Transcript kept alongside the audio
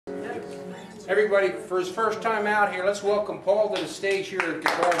Everybody, for his first time out here, let's welcome Paul to the stage here at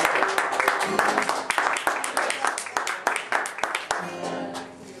Guitar.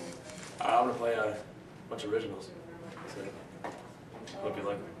 I'm going to play a bunch of originals, so hope you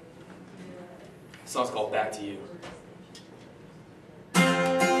like them. The song's called Back to You.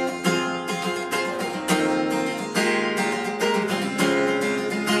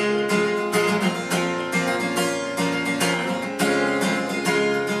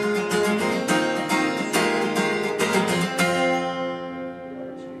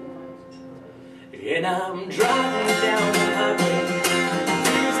 And I'm driving down the highway,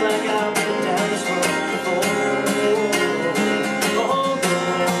 feels like I've been down this road before. Oh,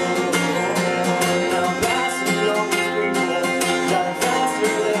 now I'm passing along the freeway, driving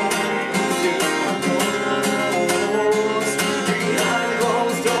faster than I used to. Behind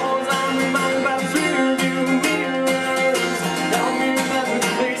closed doors, I'm reminded by the rearview mirrors. Now I'm remembering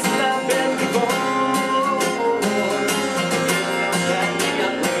the places I've been before.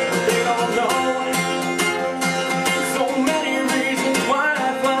 They don't know.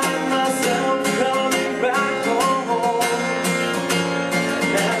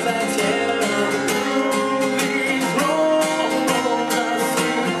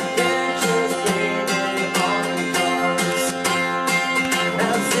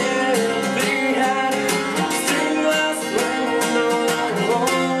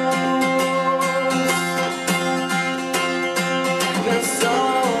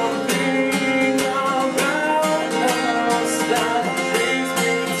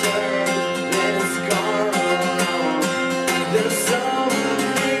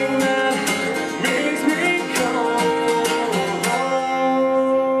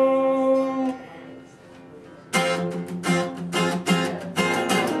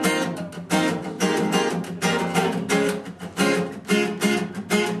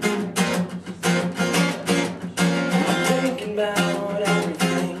 About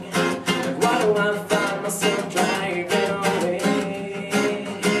everything, like why do I find myself driving away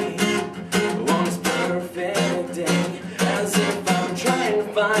on this perfect day, as if I'm trying to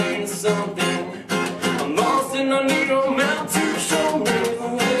find something I'm lost and I need a map to show me the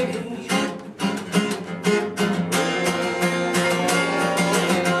way.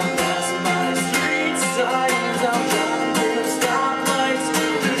 And I'm passing by street signs, I'm driving through stoplights,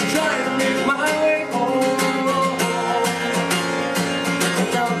 just trying to make my way home.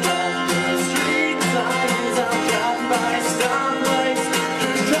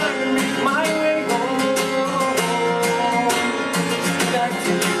 Back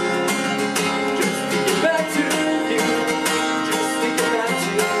to you.